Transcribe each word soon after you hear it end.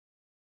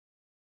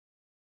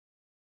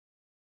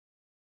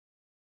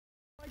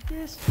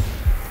this?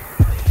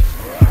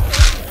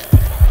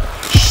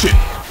 Shit!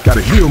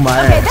 Gotta heal my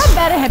ass. Okay, that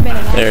better have been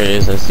enough. There he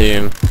is, I see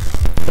him.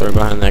 They're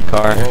behind that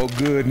car. All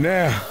good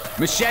now.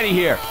 Machete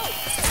here.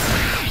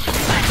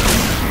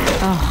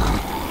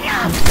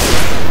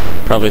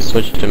 Probably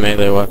switched to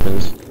melee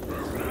weapons.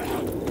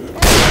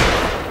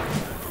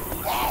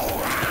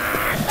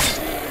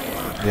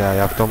 Yeah,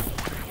 jak tam?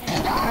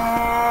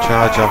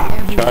 Charger.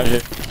 Charge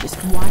it. Just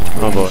watch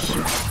Oh boy. Nice.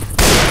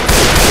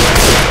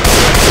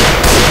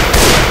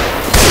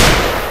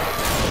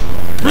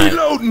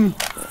 Reloading.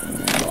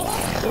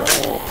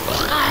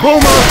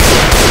 Boomer.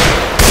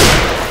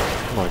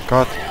 Oh my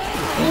god.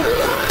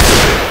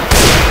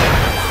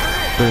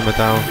 Boomer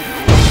down.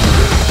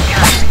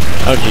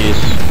 Oh jeez.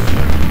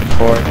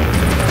 Four.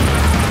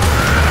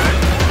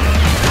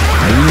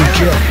 I need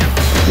you.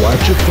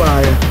 Watch your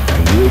fire,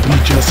 and we'll be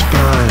just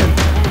fine.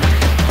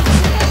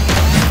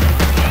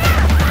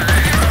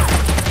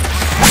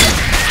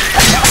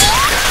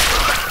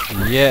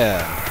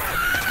 Yeah.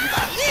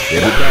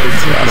 Everybody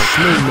take a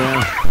swing now.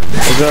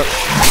 What's up?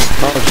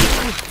 Oh jeez.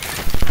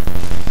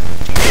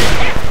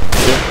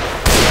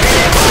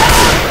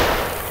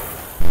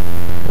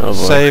 Oh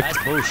boy. Save.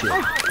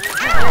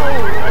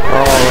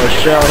 Oh, the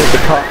shell hit the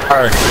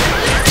car.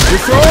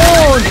 It's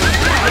on!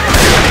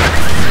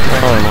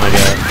 Oh my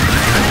god.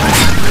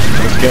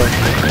 Let's go.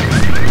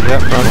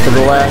 Yep. Run to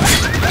the left.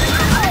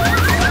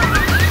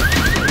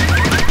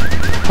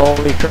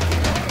 Holy crap.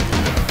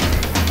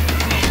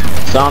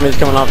 Zombies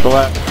coming off the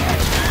left.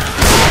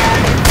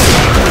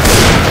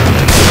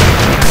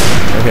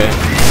 Okay.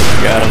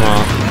 Got them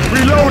all.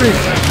 Reloading!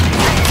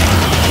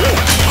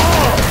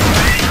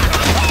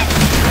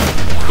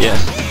 Yes.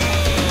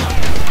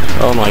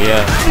 Oh my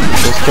god.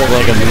 This killed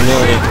like a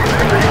million.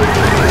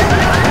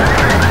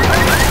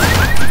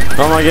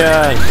 Oh my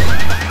god.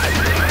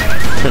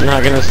 They're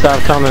not gonna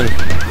stop coming.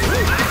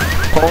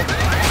 Oh.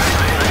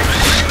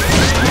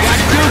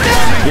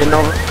 Getting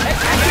over.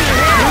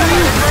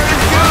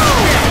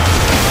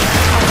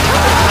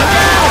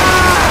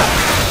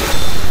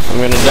 I'm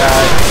gonna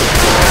die.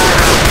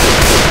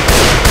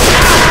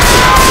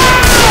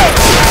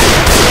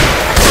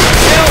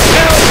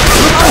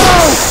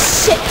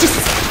 Shit, just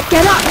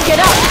get up, get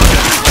up.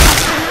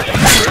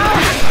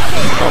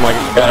 Oh my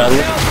god.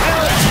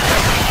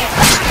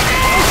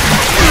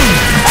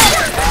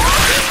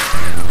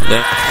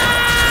 There.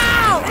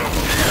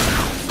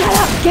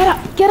 Get up,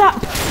 get up.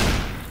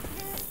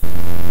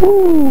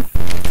 Ooh.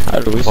 How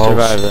did we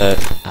survive that?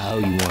 Oh,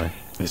 you want?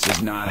 This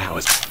is not how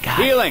it's. God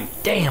healing.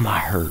 Damn, I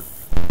hurt.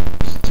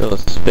 Still a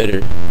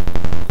spitter.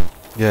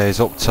 Yeah, he's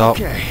up top.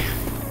 Okay.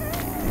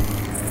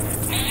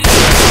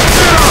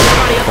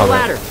 Somebody up the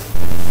ladder.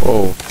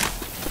 Whoa.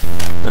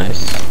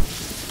 Nice.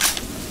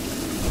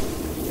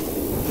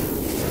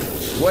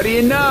 What do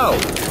you know?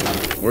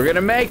 We're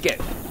gonna make it.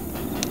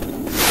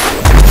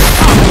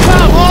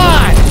 Come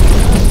on!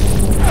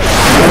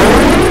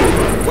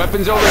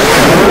 Weapons over here.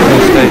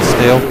 Stay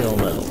still.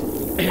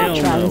 I'll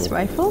try this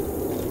rifle.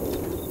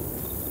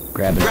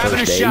 Grabbing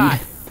a shot.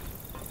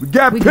 We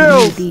got We can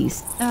pills! use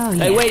these. Oh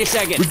yeah. Hey, wait a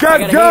second. We I got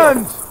gotta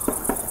guns!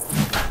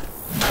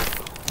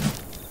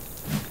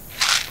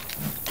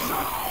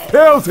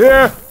 Pills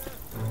here!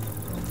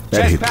 That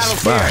Chest hit the paddles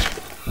spot.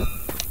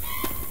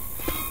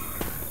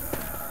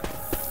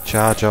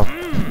 Charger.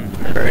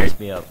 Raise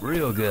me up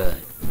real good.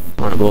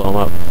 I wanna blow him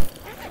up.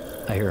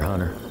 I hear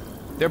Hunter.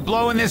 They're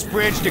blowing this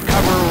bridge to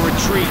cover a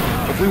retreat.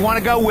 If we want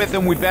to go with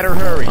them, we better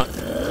hurry.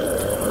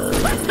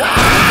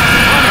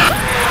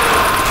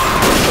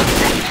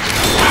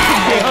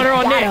 Hey, Hunter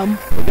on Got him.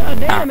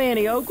 Goddamn,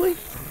 Annie Oakley. We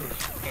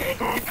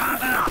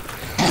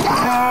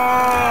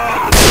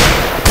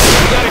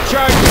got a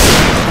charge.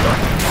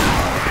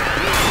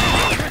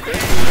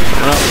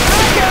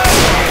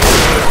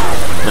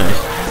 Nice.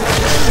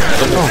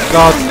 Oh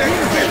god.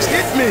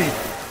 Hit me!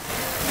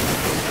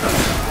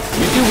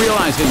 You do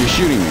realize that you're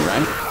shooting me,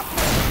 right?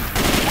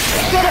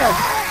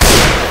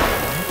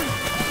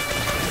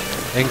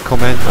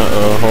 Incoming.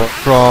 Uh-oh.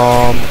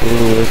 From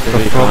Ooh, this is the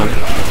really front. fun.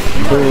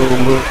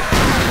 Boom, boom.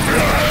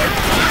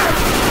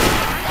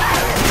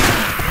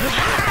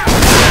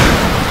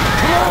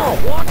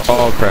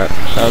 Oh crap.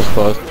 That was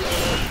close.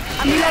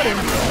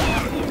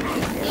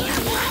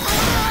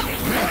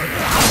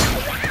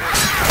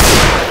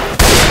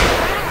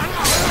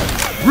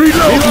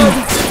 Reloading!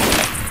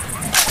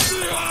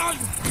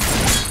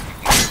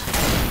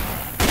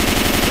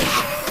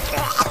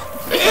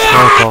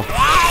 Sniper.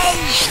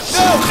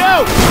 No!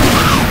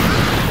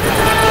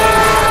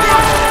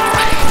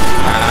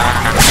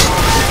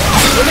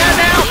 Look out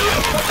now!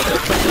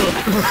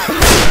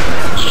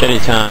 Shitty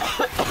time.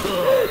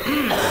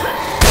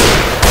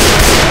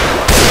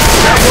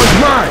 That was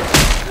mine!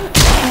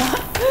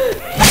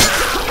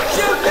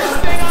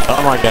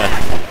 Oh my god.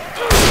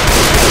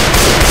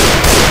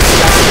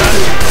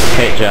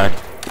 Hey Jack.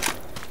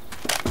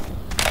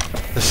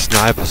 The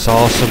sniper's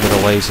awesome with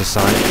a laser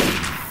sight.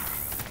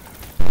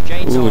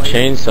 Ooh,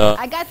 chainsaw.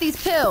 I got these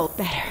pills.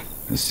 Better.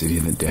 The city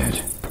of the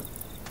dead.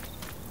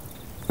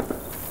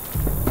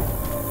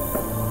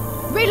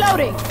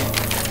 Reloading.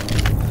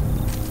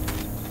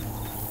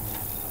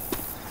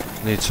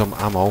 Need some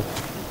ammo.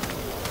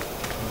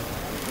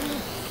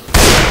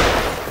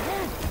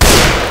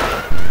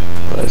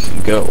 Let's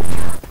go.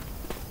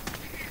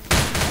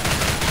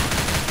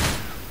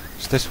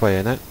 It's this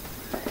way, innit?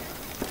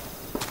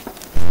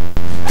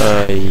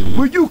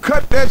 Will you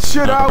cut that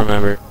shit I don't out?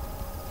 remember.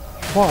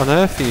 What on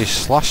earth are you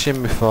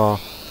slashing me for?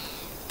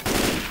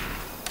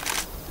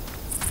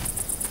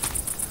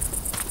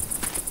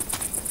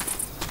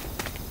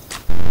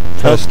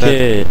 First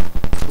aid. Okay.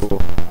 Cool.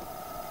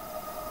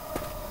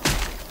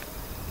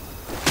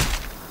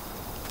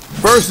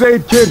 First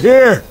aid kit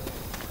here.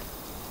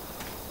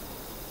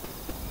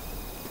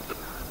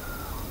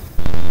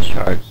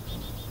 Charge.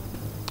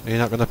 You're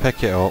not gonna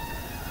pick it up.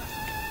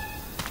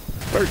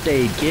 First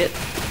aid kit.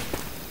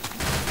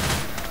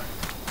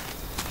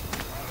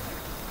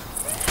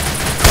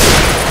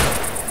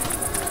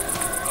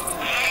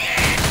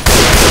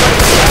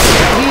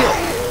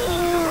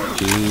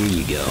 Here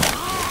you go.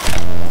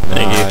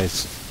 Thank you.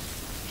 Nice.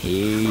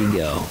 Here you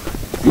go.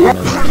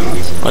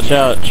 Watch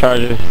out,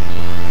 Charger.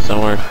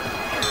 Somewhere.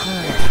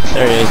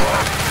 There he is.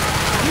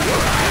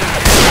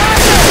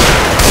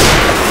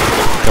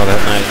 Got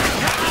it. Nice.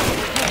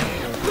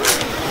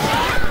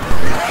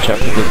 Check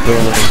the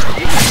door.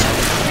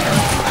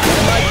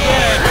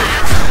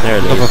 There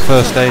it Another is.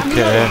 first aid kit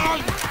here.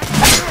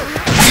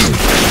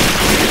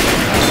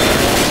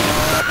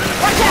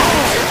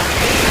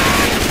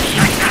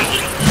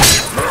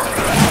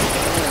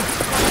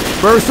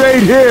 First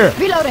aid here.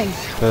 Reloading.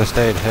 First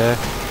aid here.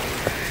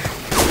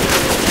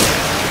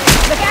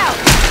 Look out.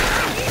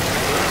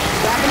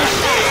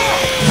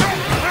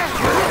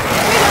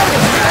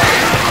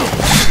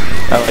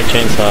 I like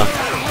chainsaw.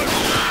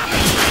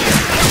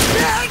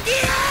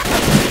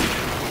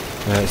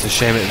 It's a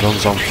shame it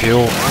runs on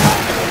fuel.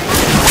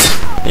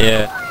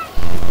 Yeah.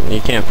 You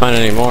can't find it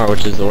anymore,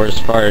 which is the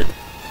worst part.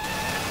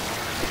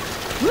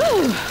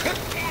 Woo.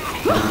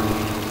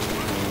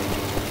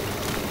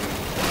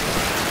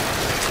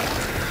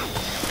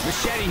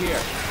 Machete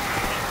here.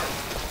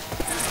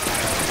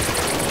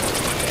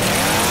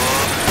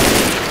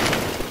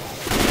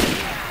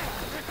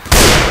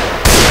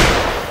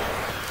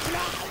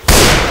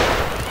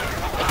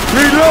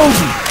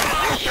 Reloading.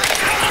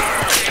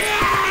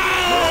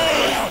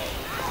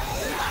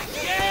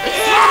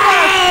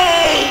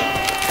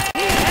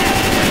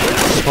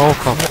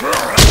 Smoke on.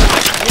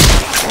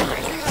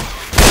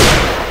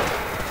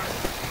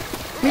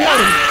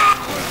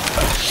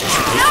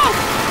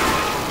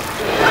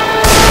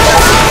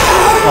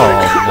 Oh,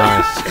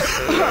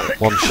 nice.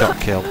 One shot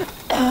kill.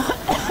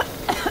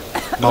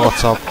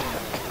 Molotov.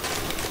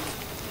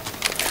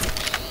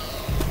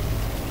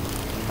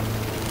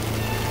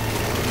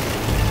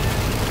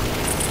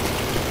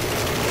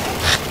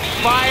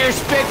 Fire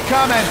spit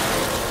coming.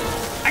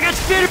 I got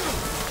spit.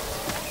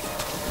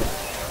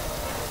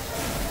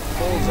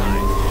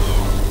 Bullseye.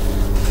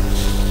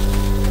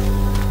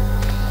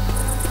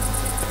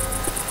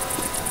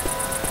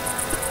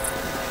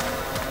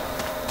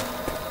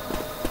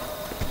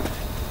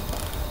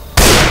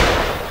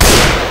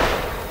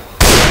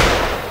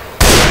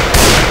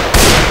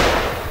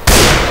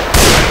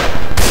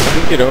 How do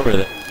you get over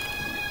there?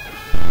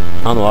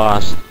 I'm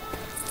lost.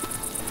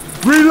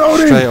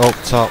 Reloading. Straight up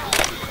top.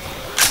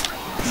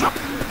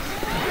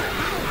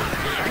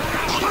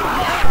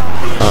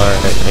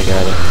 Alright, I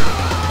got it.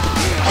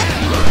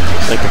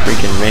 It's like a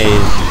freaking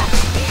maze.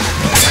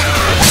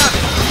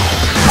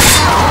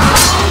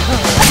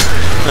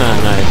 Ah,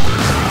 nice.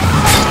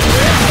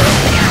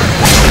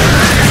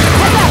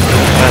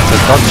 That's a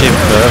dodge him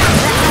first.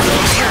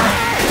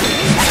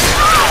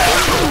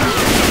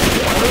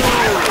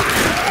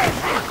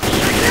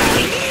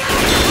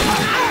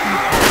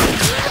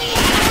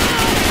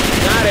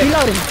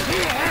 Reloading.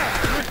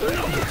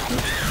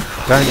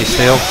 Down your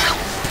steel.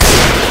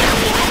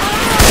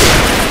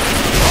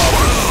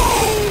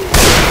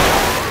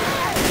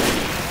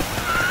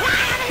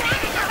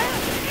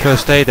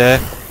 First aid there.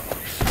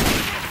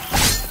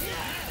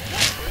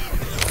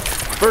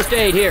 First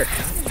aid here.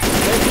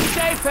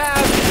 Safe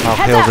house. I'll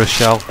heal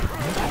Rochelle.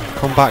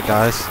 Come back,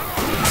 guys.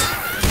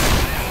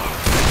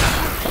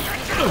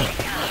 Hold on.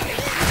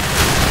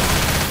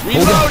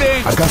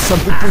 Reloading. I got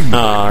something for you. Oh,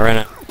 I ran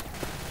out.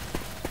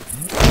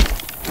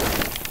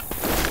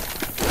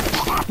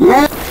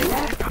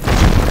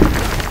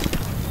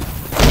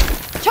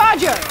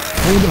 Charger.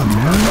 Hold on,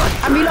 man.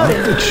 I'm reloading.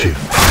 I'll fix you.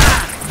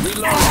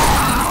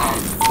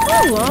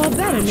 Oh, all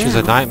better now. She's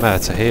a nightmare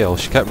to heal.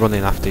 She kept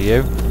running after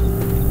you.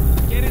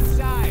 Get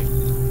inside.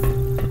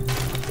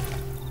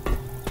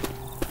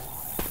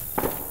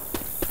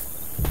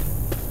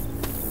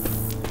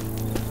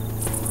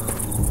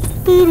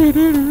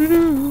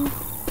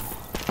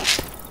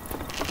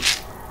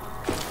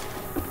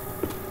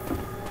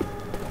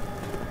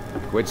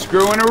 Quit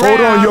screwing around.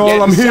 Hold on, y'all,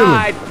 Get I'm healing.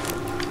 inside.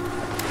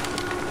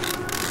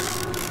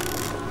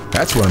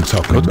 That's what I'm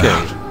talking Good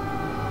about. game.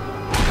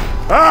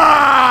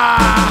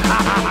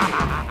 Ah!